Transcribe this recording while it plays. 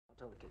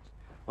tell the kids.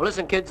 Well,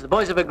 listen, kids, the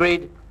boys have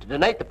agreed to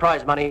donate the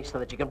prize money so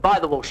that you can buy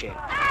the wool shed.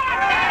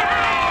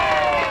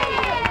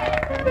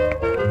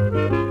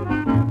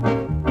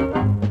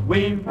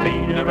 We've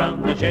been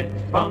around the shed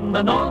from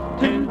the north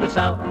to the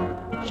south,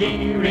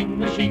 shearing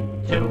the sheep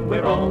till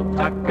we're all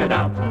tuckered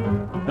out,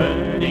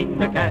 earning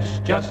the cash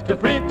just to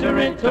fritter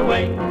it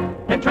away,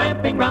 and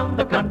tramping round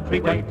the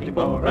country waiting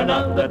for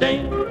another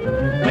day.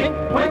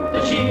 Click went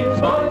the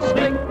shears, boys,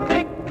 click,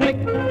 click, click.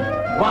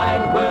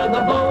 Wide were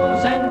the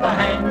blows and the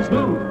hands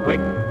moved quick.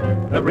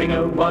 The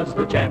ringer was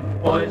the champ,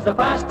 boys, the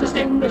fastest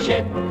in the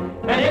shed,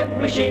 and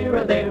every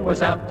shearer there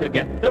was out to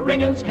get the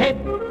ringer's head.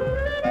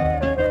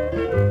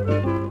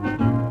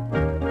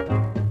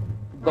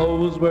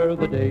 Those were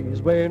the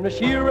days when a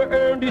shearer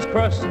earned his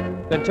crust,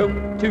 then took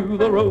to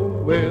the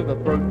road with a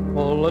throat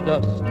full of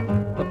dust.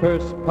 The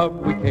first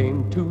pub we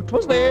came to,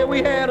 'twas there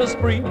we had a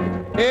spree.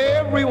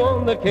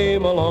 Everyone that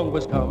came along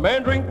was come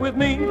and drink with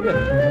me.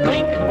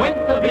 Clink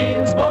went the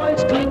beers,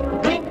 boys, clink,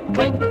 clink,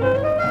 clink.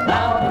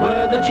 Loud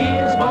were the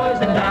cheers,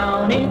 boys, and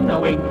down in a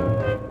wink.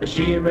 The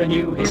shearer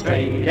knew his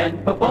trade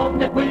and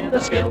performed it with a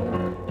skill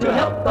to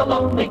help the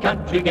lonely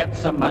country get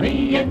some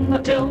money in the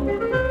till.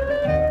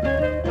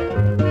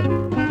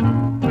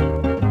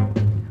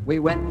 We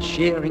went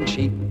shearing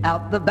sheep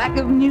out the back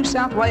of New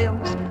South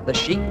Wales. The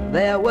sheep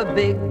there were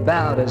big,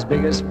 about as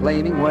big as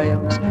flaming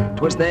whales.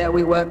 'Twas there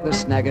we worked the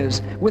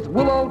snaggers with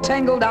wool all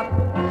tangled up.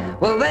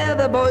 Well, they're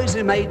the boys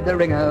who made the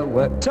ringer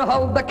work to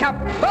hold the cup.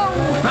 Oh!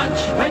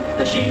 Crunch went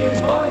the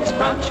shears, boys,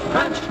 crunch,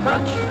 crunch,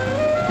 crunch.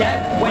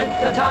 Dab went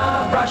the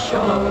tar brush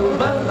all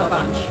over the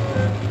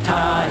bunch.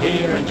 Tar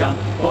here and jump,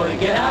 boy,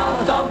 get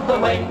out of the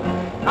way.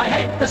 I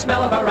hate the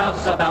smell of a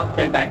rouseabout,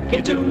 then back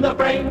into the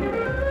fray.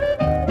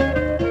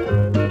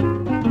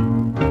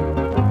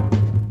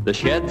 The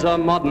sheds are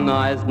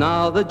modernized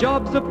now, the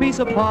job's a piece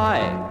of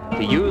pie.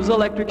 To use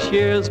electric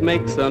shears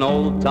makes an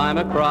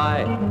old-timer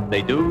cry.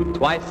 They do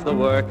twice the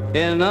work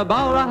in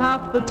about a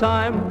half the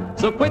time.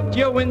 So quit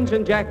your whinge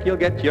and jack, you'll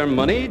get your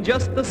money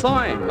just the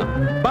same.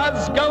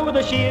 Buzz go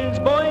the shears,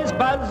 boys,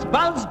 buzz,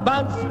 buzz,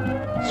 buzz.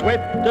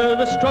 Swifter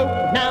the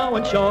stroke now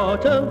and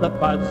shorter the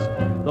fuzz.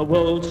 The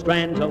wool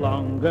strands are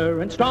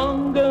longer and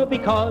stronger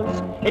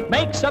because it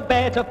makes a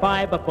better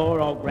fibre for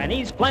old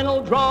Granny's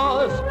flannel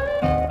drawers.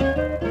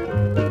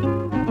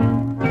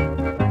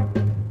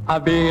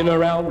 I've been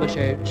around the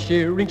shed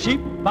shearing sheep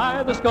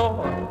by the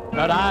score,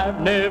 but I've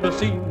never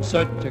seen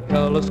such a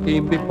color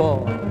scheme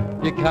before.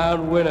 You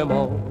can't win 'em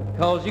all,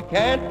 'cause you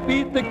can't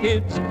beat the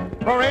kids.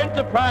 For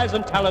enterprise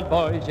and talent,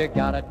 boys, you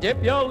gotta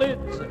dip your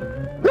lids.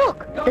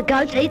 Look, the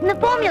goat's eating the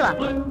formula.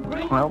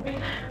 Well,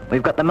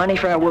 we've got the money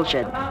for our wool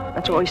shed.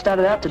 That's what we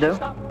started out to do.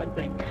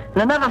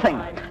 And another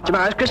thing,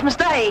 tomorrow's Christmas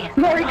Day.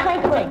 Merry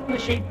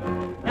Christmas.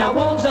 Now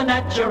wool's a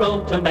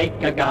natural to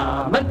make a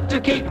garment to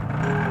keep.